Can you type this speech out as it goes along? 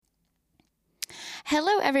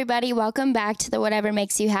Hello, everybody. Welcome back to the Whatever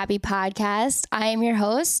Makes You Happy podcast. I am your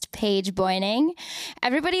host, Paige Boyning.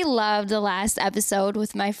 Everybody loved the last episode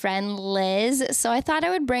with my friend Liz, so I thought I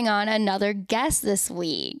would bring on another guest this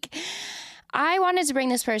week. I wanted to bring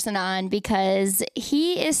this person on because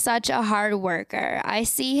he is such a hard worker. I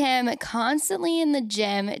see him constantly in the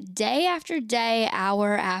gym, day after day,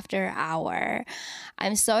 hour after hour.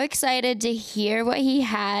 I'm so excited to hear what he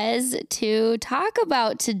has to talk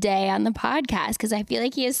about today on the podcast because I feel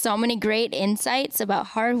like he has so many great insights about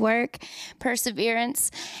hard work,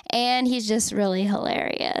 perseverance, and he's just really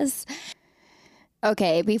hilarious.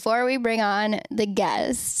 Okay, before we bring on the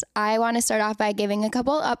guest, I want to start off by giving a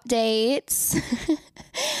couple updates.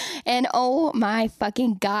 And oh my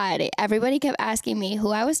fucking God, everybody kept asking me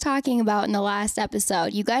who I was talking about in the last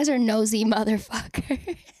episode. You guys are nosy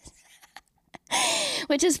motherfuckers.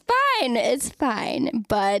 Which is fine. It's fine.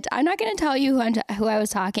 But I'm not going to tell you who I was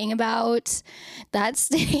talking about. That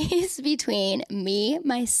stays between me,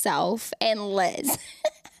 myself, and Liz.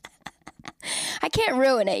 I can't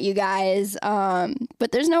ruin it, you guys.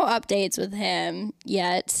 But there's no updates with him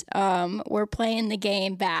yet. We're playing the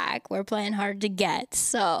game back. We're playing hard to get.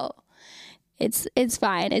 So it's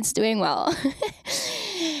fine. It's doing well.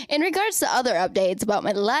 In regards to other updates about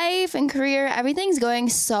my life and career, everything's going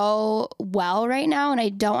so well right now, and I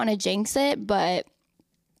don't want to jinx it, but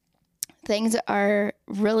things are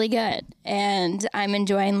really good, and I'm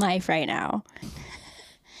enjoying life right now.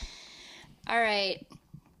 All right.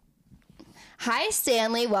 Hi,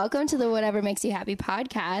 Stanley. Welcome to the Whatever Makes You Happy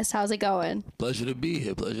podcast. How's it going? Pleasure to be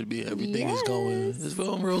here. Pleasure to be here. Everything is going, it's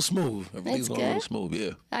going real smooth. Everything's going real smooth,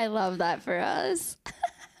 yeah. I love that for us.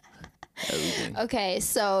 Everything. Okay,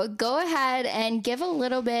 so go ahead and give a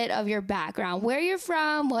little bit of your background, where you're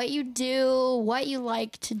from, what you do, what you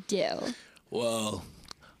like to do. Well,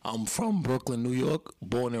 I'm from Brooklyn, New York,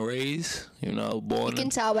 born and raised, you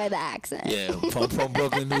can tell by the accent. Yeah, from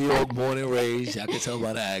Brooklyn, New York, born and raised. I can tell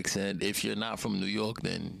by the accent. If you're not from New York,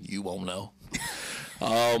 then you won't know.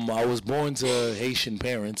 I was born to Haitian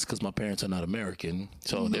parents because my parents are not American,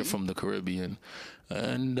 so they're from the Caribbean.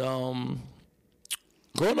 And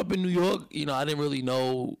growing up in New York, I didn't really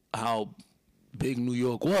know how big New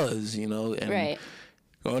York was, and right.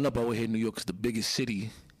 Growing up, I would hear New York is the biggest city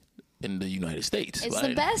in the United States. It's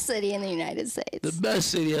the best city in the United States. The best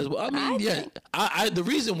city as well. The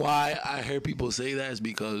reason why I hear people say that is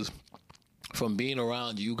because from being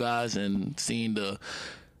around you guys and seeing the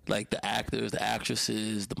actors, the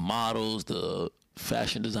actresses, the models, the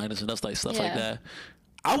fashion designers and stuff like that,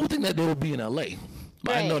 I would think that they would be in LA.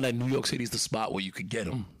 But I know that New York City is the spot where you could get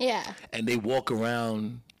them. Yeah. And they walk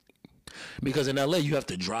around. Because in LA, you have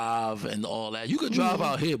to drive and all that. You could drive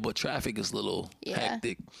out here, but traffic is a little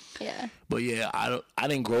hectic. Yeah. But yeah, I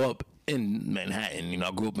didn't grow up in Manhattan.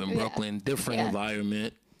 I grew up in Brooklyn, different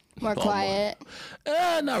environment. More quiet.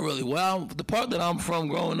 Not really. Well, the part that I'm from,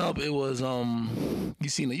 growing up, it was you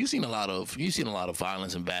seen a lot of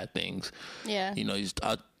violence and bad things. Yeah.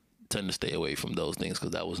 I tend to stay away from those things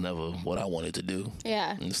because that was never what I wanted to do.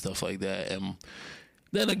 Yeah. And stuff like that. And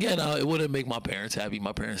then again, it wouldn't make my parents happy.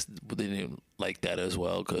 My parents didn't like that as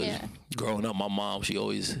well because growing up, my mom, she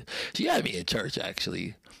had me in church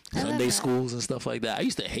actually, Sunday schools and stuff like that. I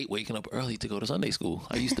used to hate waking up early to go to Sunday school.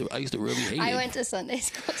 I used to really hate it. I went to Sunday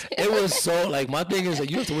school too. It was so my thing is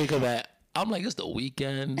you have to wake up at. I'm like, it's the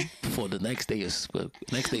weekend before the next day is school.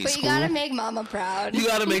 But you gotta make mama proud. You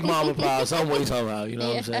gotta make mama proud some way, somehow. You know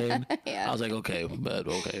what I'm saying? Yeah. I was like, okay.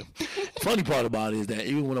 Funny part about it is that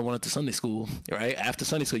even when I went to Sunday school, right? After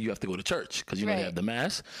Sunday school, you have to go to church because they have the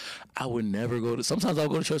mass. I would never go to. Sometimes I'll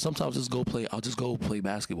go to church. Sometimes I'll just go play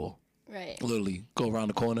basketball. Right. Literally go around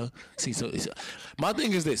the corner. See. So my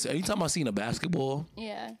thing is this: anytime I seen a basketball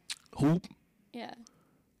hoop. Yeah.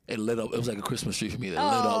 It lit up. It was like a Christmas tree for me. That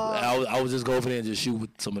lit up. I would just go over there and just shoot with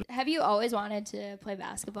somebody. Have you always wanted to play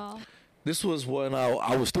basketball? This was when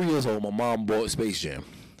I was 3 years old. My mom bought Space Jam,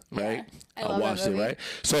 right? Yeah, I watched it, right?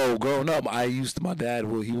 So growing up, my dad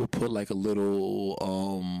would put like a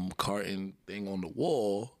little carton thing on the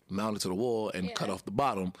wall, mounted to the wall, and cut off the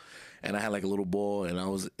bottom. And I had like a little ball, and I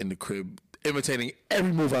was in the crib imitating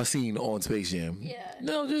every move I seen on Space Jam. Yeah.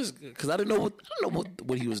 No, just because I didn't know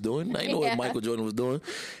what he was doing. I didn't know what Michael Jordan was doing.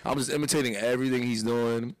 I was just imitating everything he's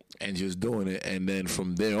doing and just doing it. And then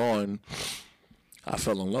from there on, I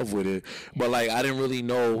fell in love with it. But I didn't really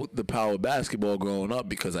know the power of basketball growing up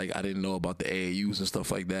because I didn't know about the AAUs and stuff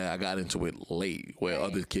like that. I got into it late, where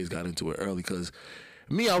other kids got into it early because.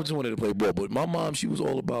 Me, I just wanted to play ball, but my mom, she was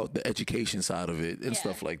all about the education side of it and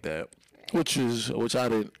stuff like that, which I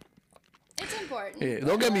didn't. It's important. Yeah,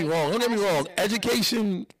 don't get me wrong.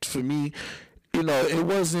 Education for me, it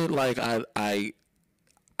wasn't like I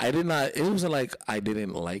I did not. It wasn't like I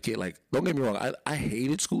didn't like it. Like, don't get me wrong. I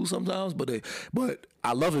hated school sometimes, but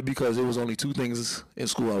I love it because it was only two things in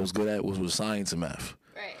school I was good at, which was science and math,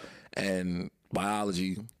 Right. and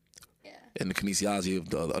biology, and the kinesiology of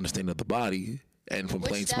the understanding of the body, and from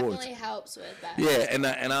playing sports. Which definitely helps with that. Yeah,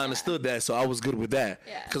 and I understood that, so I was good with that.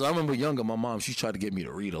 Yeah. Because I remember younger, my mom, she tried to get me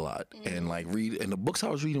to read a lot, and like read, and the books I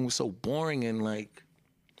was reading was so boring and like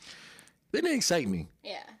they didn't excite me.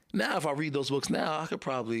 Yeah. Now, if I read those books now, I could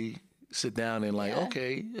probably sit down and like,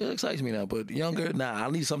 okay, it excites me now. But younger, I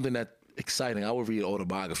need something that exciting. I would read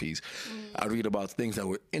autobiographies. I read about things that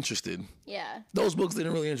were interested. Yeah. Those books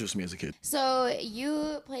didn't really interest me as a kid. So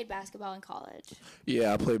you played basketball in college.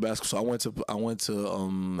 Yeah, I played basketball. So I went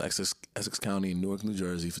to Essex County in Newark, New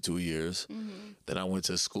Jersey for 2 years. Then I went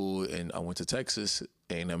to school and I went to Texas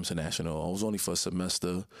A&M International. I was only for a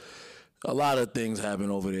semester. A lot of things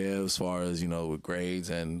happened over there as far as, with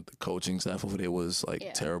grades, and the coaching staff over there was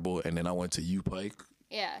like terrible. And then I went to U Pike.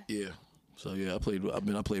 Yeah. Yeah. So yeah, I played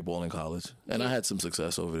ball in college, and I had some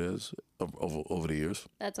success over there over the years.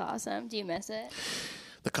 That's awesome. Do you miss it?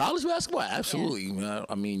 The college basketball, absolutely. Yeah.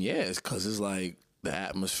 I mean, yeah, it's because it's like the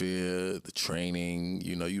atmosphere, the training.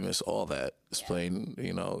 You miss all that. It's playing.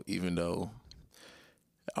 Even though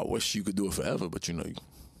I wish you could do it forever, but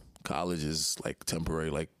college is like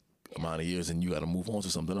temporary, like amount of years, and you got to move on to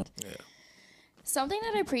something else. Yeah. Something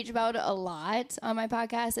that I preach about a lot on my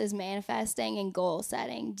podcast is manifesting and goal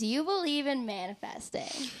setting. Do you believe in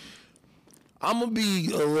manifesting? I'm gonna be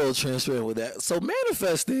a little transparent with that. So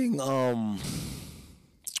manifesting,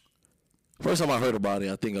 first time I heard about it,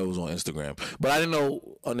 I think it was on Instagram, but I didn't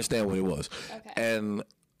understand what it was. Okay. And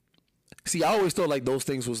see, I always thought like those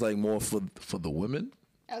things was like more for the women.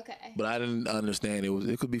 Okay. But I didn't understand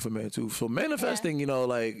it could be for men too. So manifesting,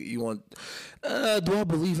 like you want, do I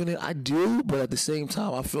believe in it? I do, but at the same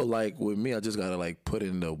time, I feel like with me, I just gotta like put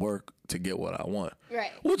in the work to get what I want.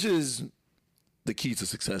 Right. Which is the key to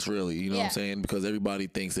success, really. You know what I'm saying? Because everybody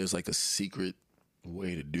thinks there's like a secret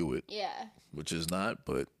way to do it. Yeah. Which is not,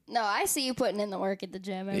 but. No, I see you putting in the work at the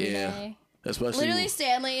gym every day. Especially. Literally,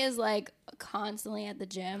 Stanley is like constantly at the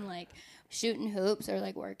gym, like shooting hoops or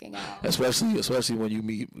like working out. Especially when you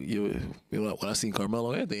meet when I seen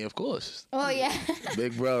Carmelo Anthony, of course. Oh yeah.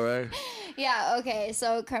 Big bro, right? Yeah, okay.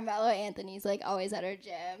 So Carmelo Anthony's like always at our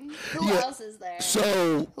gym. Who else is there?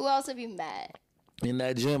 So who else have you met? In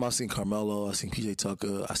that gym, I've seen Carmelo, I've seen PJ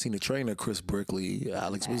Tucker, I've seen the trainer Chris Brickley,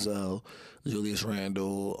 Alex Bozzell, Julius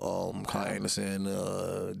Randle, Kyle Anderson,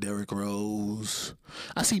 Derrick Rose.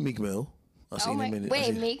 I see Meek Mill.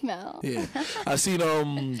 Meek Mill. Yeah. I seen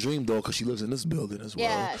Dream Doll because she lives in this building as well.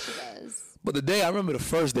 Yeah, she does. But I remember the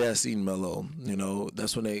first day I seen Melo,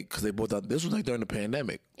 that's when because they bought out, this was like during the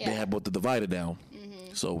pandemic. Yeah. They had bought the divider down.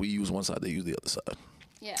 Mm-hmm. So we use one side, they use the other side.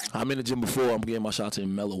 Yeah. I'm in the gym before, I'm getting my shots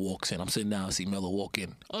and Melo walks in. I'm sitting down, I see Melo walk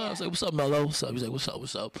in. I was like, what's up, Melo? What's up? He's like,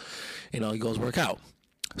 what's up? He goes work out.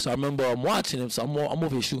 So I remember I'm watching him, so I'm over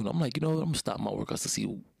here shooting. I'm like, I'm going to stop my workouts to see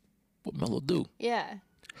what Melo do. Yeah.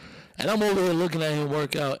 And I'm over here looking at him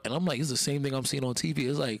work out, and I'm like, it's the same thing I'm seeing on TV.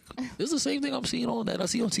 It's like, it's the same thing I'm seeing that I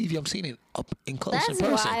see on TV. I'm seeing it up in close in person.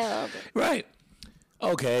 That's wild. Right.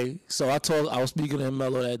 Okay. So I was speaking to him,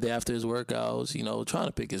 Melo, that day after his workouts, trying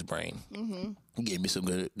to pick his brain. Mm-hmm. He gave me some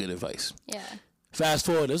good advice. Yeah. Fast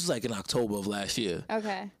forward, this was like in October of last year.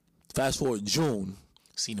 Okay. Fast forward June,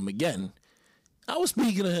 seen him again. I was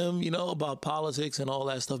speaking to him, about politics and all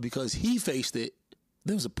that stuff because he faced it.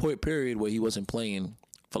 There was a period where he wasn't playing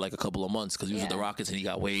for like a couple of months because he was with the Rockets and he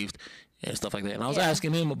got waived and stuff like that. And I was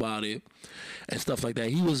asking him about it and stuff like that.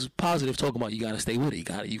 He was positive, talking about you got to stay with it.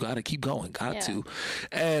 You got to keep going. Got to.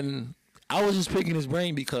 And I was just picking his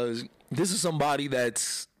brain because this is somebody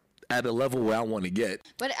that's at a level where I want to get.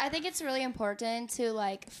 But I think it's really important to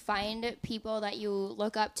like find people that you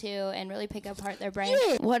look up to and really pick apart their brain.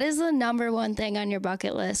 Yeah. What is the number one thing on your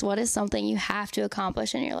bucket list? What is something you have to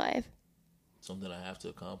accomplish in your life? Something I have to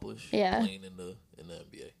accomplish? Yeah. Playing in the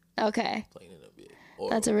NBA. Okay. Playing in the NBA.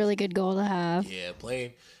 That's a really good goal to have. Yeah,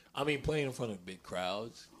 playing in front of big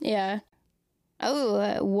crowds. Yeah.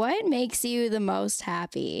 Oh, what makes you the most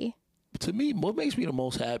happy? To me, what makes me the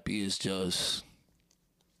most happy is just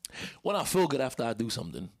when I feel good after I do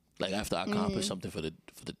something. Like after I accomplish something for the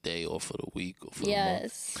day or for the week or for the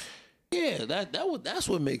month. Yeah, that's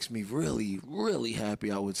what makes me really, really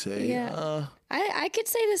happy, I would say. Yeah. I could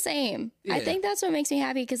say the same. Yeah. I think that's what makes me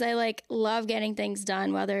happy because I like love getting things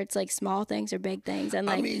done, whether it's like small things or big things. And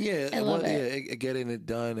like, I love it. Getting it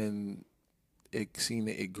done and seeing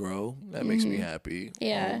it grow, that makes me happy.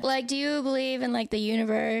 Yeah. Like, do you believe in like the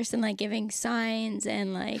universe and like giving signs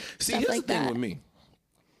and like stuff like that? Here's the thing with me.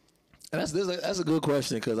 And that's a good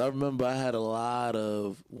question because I remember I had a lot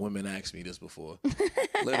of women ask me this before.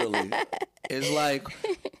 Literally, it's like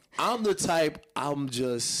I'm the type. I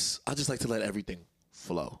just like to let everything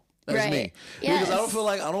flow. That's me. Yes. Because I don't feel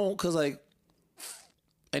like because like,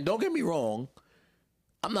 and don't get me wrong,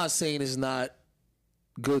 I'm not saying it's not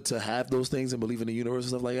good to have those things and believe in the universe and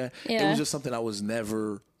stuff like that. Yeah. It was just something I was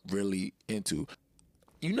never really into.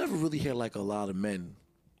 You never really hear like a lot of men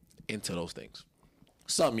into those things.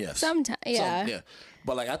 Some, yes. Sometimes, yeah. Yeah.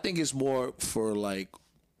 But like I think it's more for like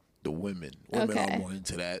the women. Women are more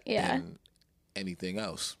into that than anything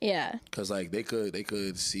else. Yeah. Cause like they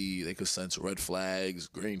could sense red flags,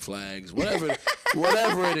 green flags, whatever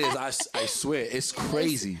it is. I swear it's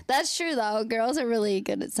crazy. That's true though. Girls are really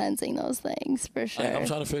good at sensing those things for sure. Like, I'm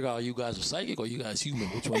trying to figure out, are you guys are psychic or you guys human?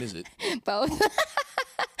 Which one is it? Both.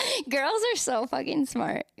 Girls are so fucking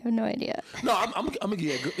smart. You have no idea. No, I'm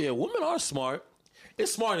yeah. Women are smart.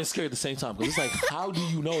 It's smart and scary at the same time because it's like, how do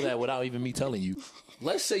you know that without even me telling you?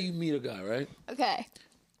 Let's say you meet a guy, right? Okay.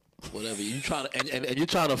 Whatever you trying to and you're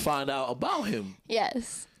trying to find out about him.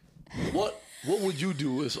 Yes. What would you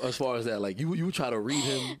do as far as that? Like you try to read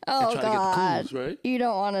him Oh, and try God. to get the clues, right? You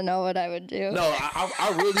don't want to know what I would do. No,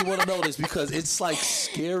 I really want to know this because it's like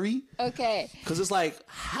scary. Okay. Because it's like,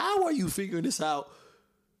 how are you figuring this out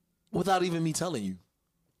without even me telling you?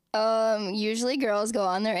 Usually girls go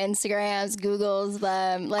on their Instagrams, Googles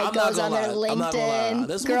them, like goes on their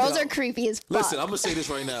LinkedIn. Girls are creepy as fuck. Listen, I'm gonna say this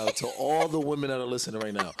right now to all the women that are listening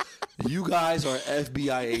right now. You guys are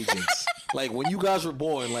FBI agents. Like when you guys were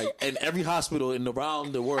born, like in every hospital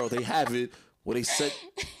around the world, they have it where they set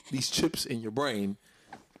these chips in your brain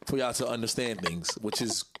for y'all to understand things, which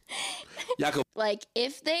is y'all could like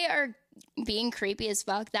if they are being creepy as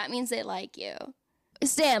fuck, that means they like you.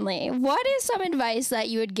 Stanley, what is some advice that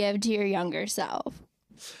you would give to your younger self?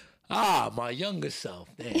 My younger self.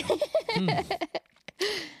 Damn.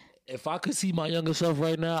 If I could see my younger self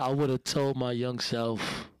right now, I would have told my young self,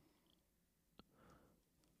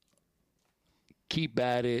 keep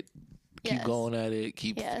at it, keep going at it,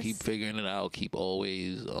 keep figuring it out, keep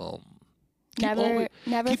always never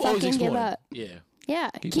fucking give up. Yeah. Yeah.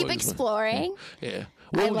 Keep exploring. Yeah.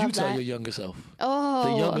 What would you tell your younger self? Oh.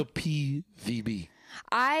 The younger PVB.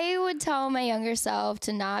 I would tell my younger self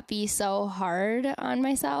to not be so hard on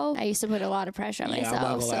myself. I used to put a lot of pressure on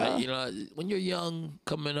myself. So. You know, when you're young,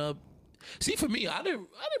 coming up. See, for me, I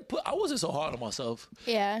wasn't so hard on myself.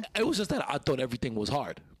 Yeah. It was just that I thought everything was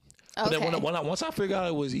hard. But then once I figured out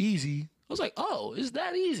it was easy, I was like, oh, it's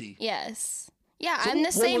that easy. Yes. Yeah, so I'm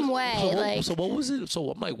the same way. So what was it?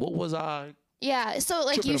 So I'm like, what was I? Yeah, so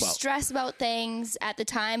like you stress about things at the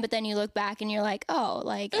time, but then you look back and you're like, oh,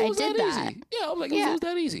 like I did that. Easy. Yeah, I'm like, it was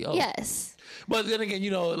that easy. Oh. Yes. But then again,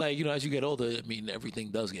 as you get older, I mean,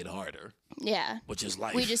 everything does get harder. Yeah. Which is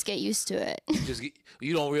life. We just get used to it.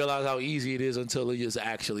 You don't realize how easy it is until you just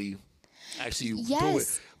actually do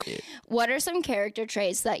it. Yeah. What are some character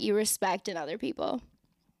traits that you respect in other people?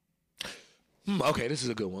 Okay, this is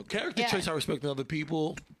a good one. Character traits I respect in other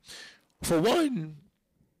people. For one,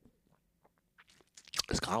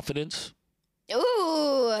 is confidence.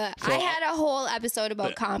 Ooh, I had a whole episode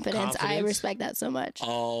about confidence. I respect that so much.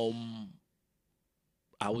 I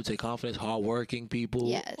would say confidence, hardworking people.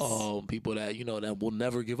 Yes. People that that will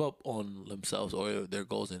never give up on themselves or their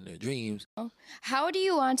goals and their dreams. How do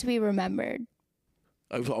you want to be remembered?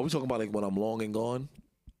 Are we talking about like when I'm long and gone?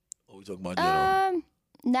 Or are we talking about general?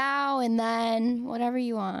 Now and then, whatever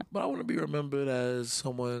you want. But I want to be remembered as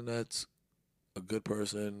someone that's a good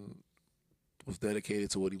person, was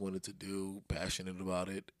dedicated to what he wanted to do, passionate about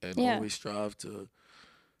it, and always strive to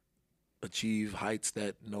achieve heights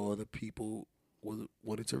that no other people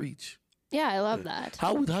wanted to reach. Yeah, I love that.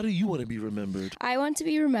 How do you want to be remembered? I want to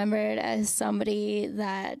be remembered as somebody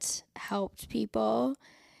that helped people.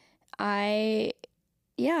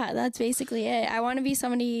 That's basically it. I want to be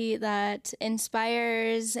somebody that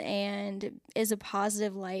inspires and is a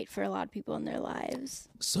positive light for a lot of people in their lives.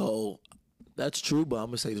 So that's true, but I'm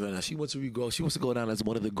gonna say this right now. She wants to go down as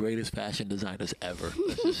one of the greatest fashion designers ever.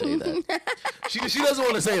 Let's just say that. She doesn't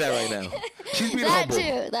want to say that right now. She's being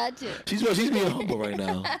humble. That too. She's being humble right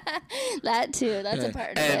now. That too. That's a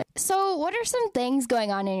part of it. So, what are some things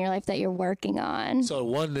going on in your life that you're working on? So,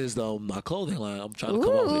 one is my clothing line. I'm trying to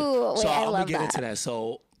come up with. So, I'm gonna get into that.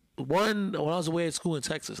 So, when I was away at school in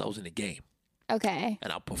Texas, I was in a game. Okay.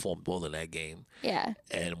 And I performed well in that game. Yeah.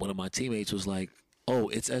 And one of my teammates was like, "Oh,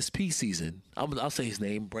 it's SP season." I'll say his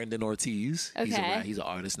name, Brendan Ortiz. Okay. He's an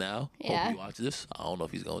artist now. Yeah. Hope he watches this. I don't know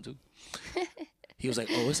if he's going to. He was like,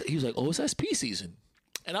 "Oh, it's SP season."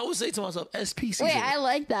 And I would say to myself, SP season. Wait, I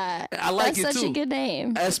like that. I like That's it such too. a good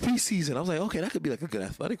name. SP season. I was like, okay, that could be like a good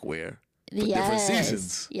athletic wear for different Yes.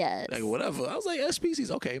 seasons. Yes. Like whatever. I was like, SP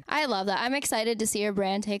season. Okay. I love that. I'm excited to see your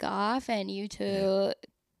brand take off and you to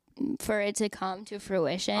for it to come to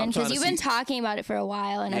fruition because you've been talking about it for a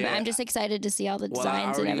while, and I'm just excited to see all the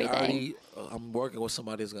designs and everything. I'm working with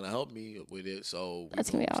somebody that's gonna help me with it, so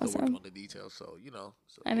that's gonna be awesome. Still working on the details, so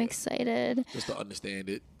I'm excited just to understand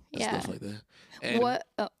it. And yeah, stuff like that.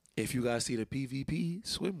 And if you guys see the PVP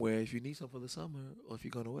swimwear, if you need some for the summer or if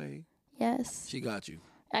you're going away, yes, she got you.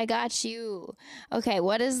 I got you. Okay,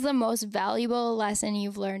 what is the most valuable lesson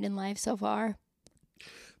you've learned in life so far?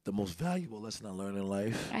 The most valuable lesson I learned in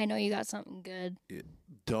life. I know you got something good.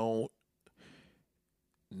 Don't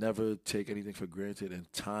never take anything for granted,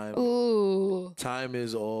 and time. Ooh. Time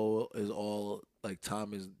is all. Like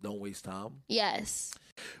time is. Don't waste time. Yes.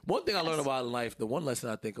 One thing I learned about in life. The one lesson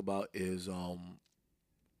I think about is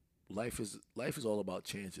life is all about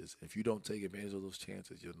chances. If you don't take advantage of those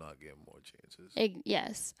chances, you'll not get more chances.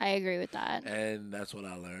 Yes, I agree with that. And that's what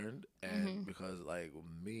I learned. And because like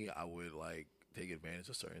me, I would like take advantage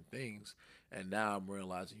of certain things. And now I'm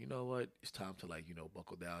realizing, you know what? It's time to like,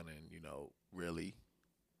 buckle down and, really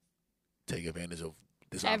take advantage of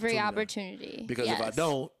this every opportunity. Because if I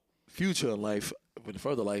don't, future in life, in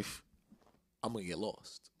further life, I'm going to get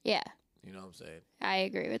lost. Yeah. You know what I'm saying? I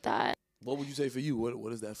agree with that. What would you say for you?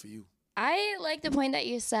 What is that for you? I like the point that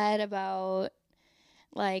you said about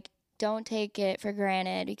like don't take it for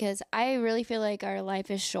granted because I really feel like our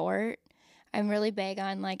life is short. I'm really big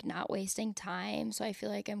on like not wasting time. So I feel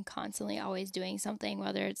like I'm constantly always doing something,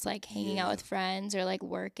 whether it's like hanging out with friends or like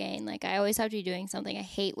working. Like I always have to be doing something. I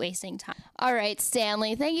hate wasting time. All right,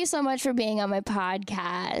 Stanley, thank you so much for being on my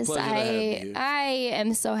podcast. I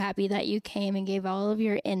am so happy that you came and gave all of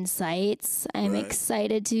your insights. I'm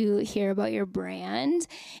excited to hear about your brand,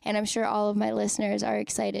 and I'm sure all of my listeners are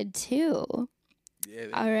excited too. Yeah.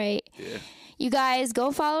 All right. Yeah. You guys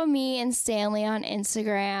go follow me and Stanley on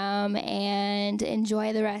Instagram and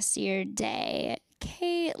enjoy the rest of your day.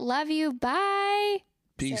 Okay, love you. Bye.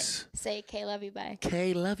 Peace. Say K, love you. Bye.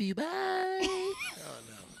 K, love you. Bye. Oh,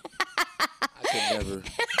 no. I could never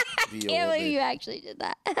be Can't believe you actually did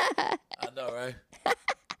that. I know, right?